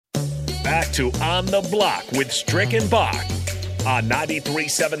back to On the Block with Strick and Bach on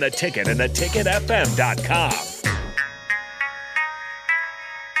 93.7 The Ticket and theticketfm.com.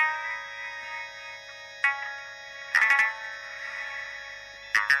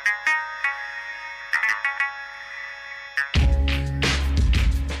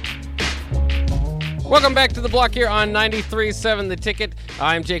 Welcome back to The Block here on 93.7 The Ticket.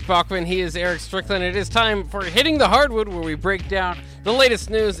 I'm Jake Bachman. He is Eric Strickland. It is time for Hitting the Hardwood, where we break down the latest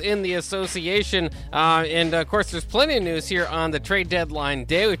news in the association. And, of course, there's plenty of news here on the trade deadline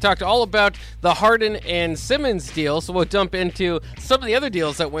day. We talked all about the Harden and Simmons deal, so we'll jump into some of the other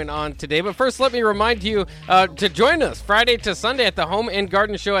deals that went on today. But first, let me remind you to join us Friday to Sunday at the Home and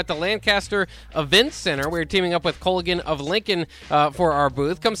Garden Show at the Lancaster Events Center. We're teaming up with Colligan of Lincoln for our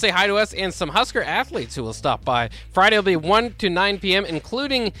booth. Come say hi to us and some Husker athletes who will stop by. Friday will be 1 to 9 p.m.,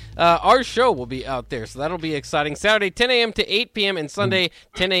 including our show will be out there, so that'll be exciting. Saturday, 10 a.m. to 8 p.m., and Sunday,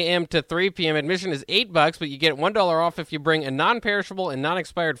 10 a.m. to 3 p.m. Admission is $8, but you get $1 off if you bring a non-perishable and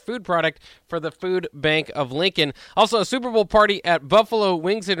non-expired food product for the Food Bank of Lincoln. Also, a Super Bowl party at Buffalo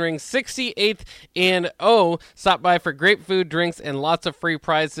Wings and Rings, 68th and O. Stop by for great food, drinks, and lots of free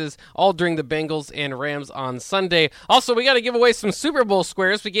prizes, all during the Bengals and Rams on Sunday. Also, we got to give away some Super Bowl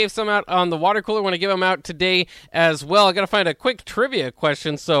squares. We gave some out on the water cooler. Want to give them out today as well. I got to find a quick trivia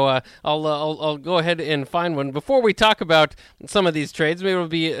question, so I'll go ahead and find one. Before we talk about some of these trades, maybe it'll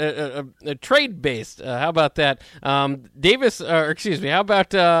be a trade-based. How about that? How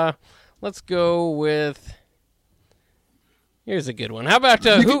about, let's go with, here's a good one. How about,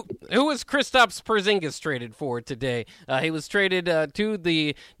 who was Kristaps Porzingis traded for today? He was traded to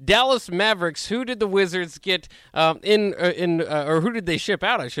the Dallas Mavericks. Who did the Wizards get or who did they ship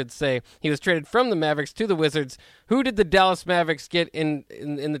out, I should say? He was traded from the Mavericks to the Wizards. Who did the Dallas Mavericks get in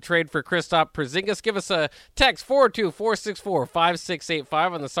the trade for Kristaps Porzingis? Give us a text,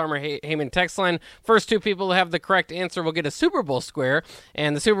 424-464-5685 on the Summer Heyman text line. First two people who have the correct answer will get a Super Bowl square,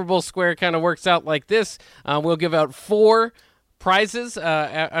 and the Super Bowl square kind of works out like this. We'll give out 4 prizes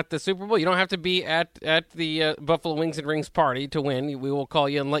at the Super Bowl. You don't have to be at the Buffalo Wings and Rings party to win. We will call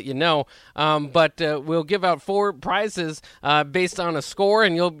you and let you know. But we'll give out 4 prizes based on a score,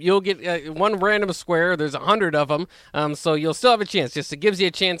 and you'll get one random square. There's 100 of them, so you'll still have a chance. Just it gives you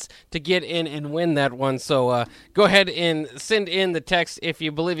a chance to get in and win that one. So go ahead and send in the text if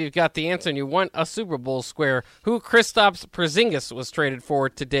you believe you've got the answer and you want a Super Bowl square. Who Kristaps Porzingis was traded for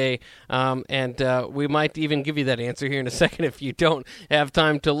today, and we might even give you that answer here in a second if you don't have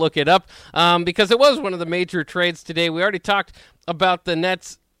time to look it up, because it was one of the major trades today. We already talked about the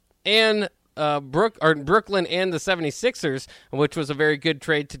Nets and Brooklyn and the 76ers, which was a very good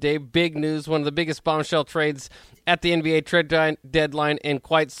trade today. Big news, one of the biggest bombshell trades at the NBA trade deadline in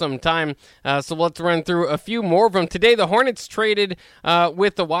quite some time. So let's run through a few more of them. Today, the Hornets traded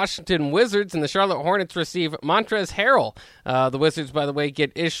with the Washington Wizards, and the Charlotte Hornets receive Montrezl Harrell. The Wizards, by the way,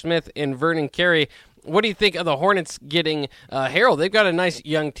 get Ish Smith and Vernon Carey. What do you think of the Hornets getting Harrell? They've got a nice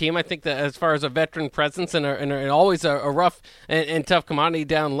young team. I think that as far as a veteran presence and always a rough and tough commodity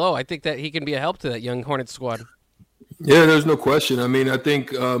down low, I think that he can be a help to that young Hornets squad. Yeah, there's no question. I mean, I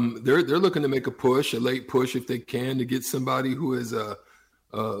think they're looking to make a late push if they can, to get somebody who is a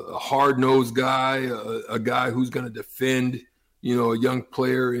hard-nosed guy, a guy who's going to defend, a young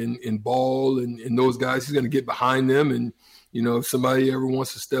player in ball and those guys. He's going to get behind them, and if somebody ever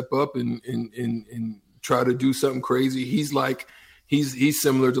wants to step up and try to do something crazy, he's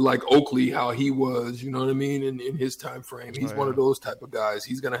similar to like Oakley, how he was, you know what I mean, in his time frame. He's one of those type of guys.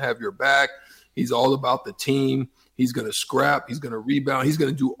 He's going to have your back. He's all about the team. He's going to scrap. He's going to rebound. He's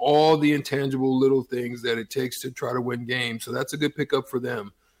going to do all the intangible little things that it takes to try to win games. So that's a good pickup for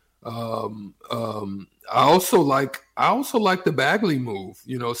them. I also like the Bagley move.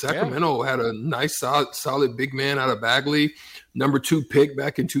 Sacramento had a nice, solid big man out of Bagley, number 2 pick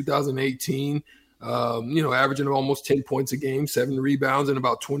back in 2018. Averaging almost 10 points a game, 7 rebounds in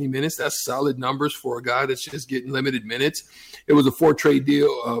about 20 minutes. That's solid numbers for a guy that's just getting limited minutes. It was a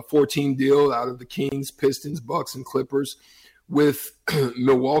 4-team deal out of the Kings, Pistons, Bucks, and Clippers, with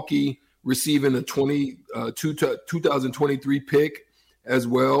Milwaukee receiving a 2023 pick as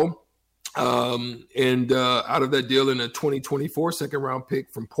well. And out of that deal, in a 2024 second-round pick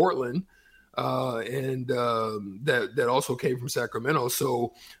from Portland, and that also came from Sacramento.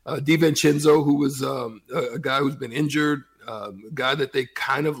 So DiVincenzo, who was a guy who's been injured, a guy that they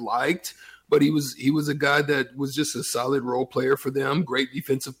kind of liked, but he was a guy that was just a solid role player for them. Great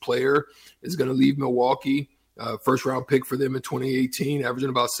defensive player, is going to leave Milwaukee. First round pick for them in 2018, averaging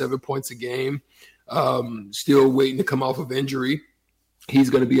about 7 points a game. Still waiting to come off of injury.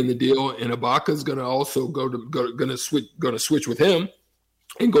 He's going to be in the deal, and Ibaka's going to also going to switch with him.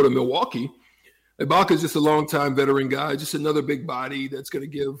 and go to Milwaukee. Ibaka is just a long-time veteran guy, just another big body that's going to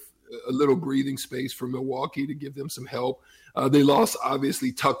give a little breathing space for Milwaukee to give them some help. They lost,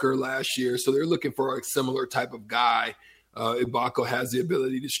 obviously, Tucker last year, so they're looking for a similar type of guy. Ibaka has the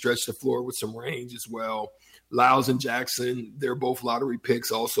ability to stretch the floor with some range as well. Lyles and Jackson, they're both lottery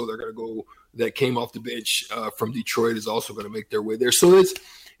picks. Also, they're going to go that came off the bench from Detroit is also going to make their way there. So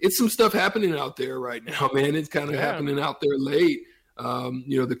it's some stuff happening out there right now, man. It's kind of happening out there late.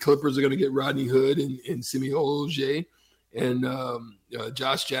 The Clippers are going to get Rodney Hood and Semi Oje, and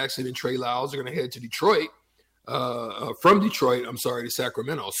Josh Jackson and Trey Lyles are going to head to Detroit, to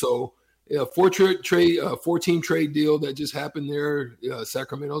Sacramento. So 4-team trade deal that just happened there.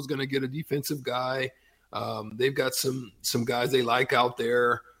 Sacramento's going to get a defensive guy. They've got some guys they like out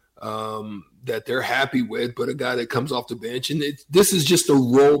there that they're happy with, but a guy that comes off the bench. And this is just a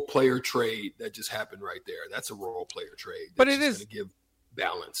role player trade that just happened right there. That's a role player trade. But it is going to give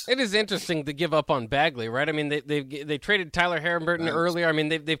balance. It is interesting to give up on Bagley, right? I mean, they traded Tyler Halliburton earlier. I mean,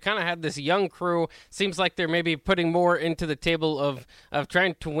 they've kind of had this young crew. Seems like they're maybe putting more into the table of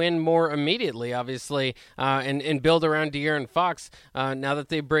trying to win more immediately, obviously, and build around De'Aaron Fox. Now that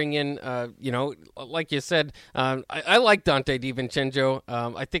they bring in, like you said, I like Dante DiVincenzo.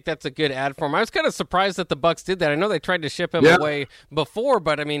 I think that's a good ad for him. I was kind of surprised that the Bucks did that. I know they tried to ship him away before,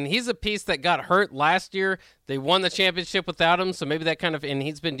 but I mean, he's a piece that got hurt last year. They won the championship without him, so maybe that kind of, and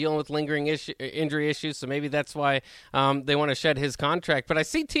he's been dealing with lingering injury issues, so maybe that's why they want to shed his contract. But I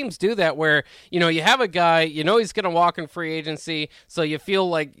see teams do that where, you have a guy, he's going to walk in free agency, so you feel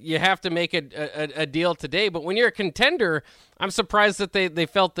like you have to make a deal today. But when you're a contender, I'm surprised that they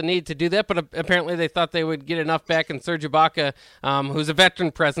felt the need to do that, but apparently they thought they would get enough back, and Serge Ibaka, who's a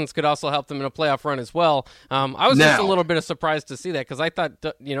veteran presence, could also help them in a playoff run as well. I was just a little bit of surprised to see that because I thought,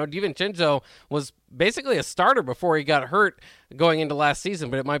 DiVincenzo was basically a starter before he got hurt going into last season,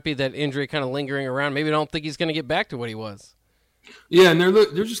 but it might be that injury kind of lingering around. Maybe I don't think he's going to get back to what he was. Yeah, and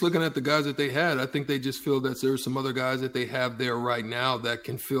they're just looking at the guys that they had. I think they just feel that there's some other guys that they have there right now that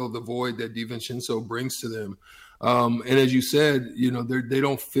can fill the void that DiVincenzo brings to them. And as you said, they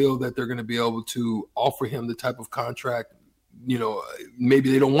don't feel that they're going to be able to offer him the type of contract.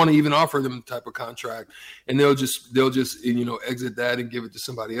 Maybe they don't want to even offer them the type of contract, and they'll just exit that and give it to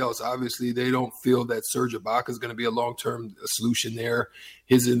somebody else. Obviously, they don't feel that Serge Ibaka is going to be a long-term solution there.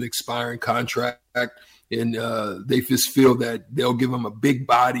 His an expiring contract, and they just feel that they'll give him a big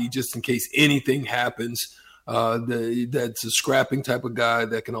body just in case anything happens. That's a scrapping type of guy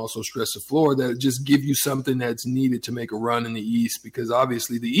that can also stress the floor, that just give you something that's needed to make a run in the East, because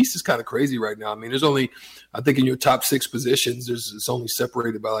obviously the East is kind of crazy right now. I mean, there's only, I think in your top 6 positions, it's only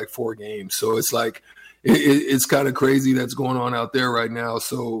separated by like 4 games. So it's like, it's kind of crazy that's going on out there right now.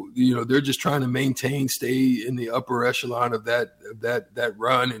 So, they're just trying to stay in the upper echelon of that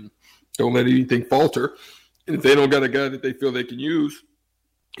run and don't let anything falter. And if they don't got a guy that they feel they can use,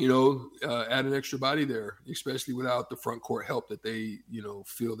 add an extra body there, especially without the front court help that they,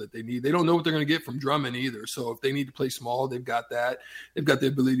 feel that they need. They don't know what they're going to get from Drummond either. So if they need to play small, they've got that. They've got the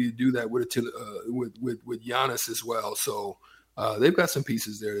ability to do that with Giannis as well. So they've got some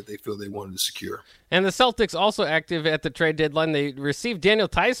pieces there that they feel they wanted to secure. And the Celtics also active at the trade deadline. They received Daniel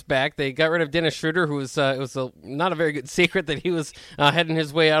Tice back. They got rid of Dennis Schroeder, who was not a very good secret that he was heading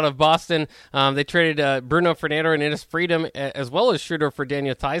his way out of Boston. They traded Bruno Fernando and Enes Freedom as well as Schroeder for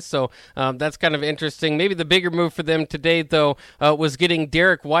Daniel Tice. So that's kind of interesting. Maybe the bigger move for them today, though, was getting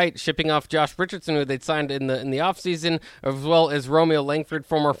Derek White, shipping off Josh Richardson, who they'd signed in the offseason, as well as Romeo Langford,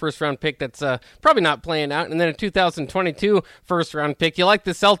 former first-round pick that's probably not playing out. And then a 2022 first-round pick. You like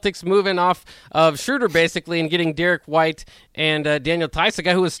the Celtics moving off of Schroeder, basically, and getting Derek White and Daniel Tice, a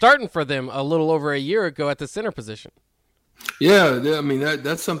guy who was starting for them a little over a year ago at the center position. Yeah, I mean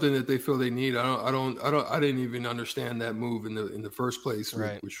that's something that they feel they need. I didn't even understand that move in the first place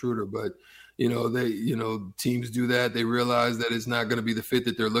with Schroeder, but teams do that. They realize that it's not going to be the fit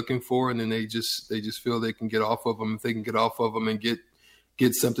that they're looking for, and then they just feel they can get off of them. If they can get off of them and get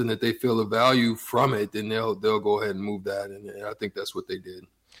something that they feel a value from it, then they'll go ahead and move that, and I think that's what they did.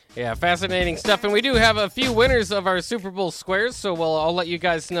 Yeah, fascinating stuff. And we do have a few winners of our Super Bowl squares, so I'll let you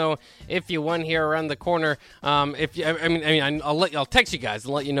guys know if you won here around the corner. I'll text you guys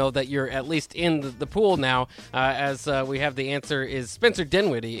and let you know that you're at least in the pool now, as we have the answer is Spencer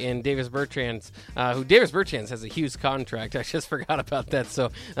Dinwiddie and Davis Bertrands, who Davis Bertrands has a huge contract. I just forgot about that,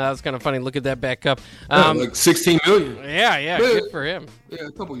 so that was kind of funny. Look at that back up. Like $16 million. Yeah, good for him. Yeah,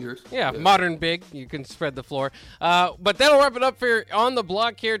 a couple years. Yeah, modern big. You can spread the floor. But that'll wrap it up for On the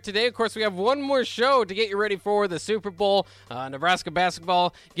Block here today. Of course, we have one more show to get you ready for the Super Bowl. Nebraska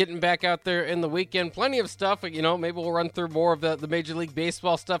basketball getting back out there in the weekend. Plenty of stuff. Maybe we'll run through more of the Major League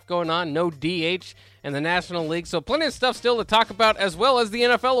Baseball stuff going on. No DH and the National League. So plenty of stuff still to talk about, as well as the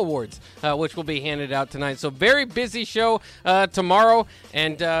NFL awards, which will be handed out tonight. So very busy show tomorrow,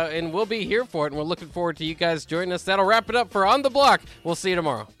 and we'll be here for it, and we're looking forward to you guys joining us. That'll wrap it up for On the Block. We'll see you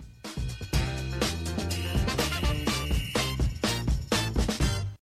tomorrow.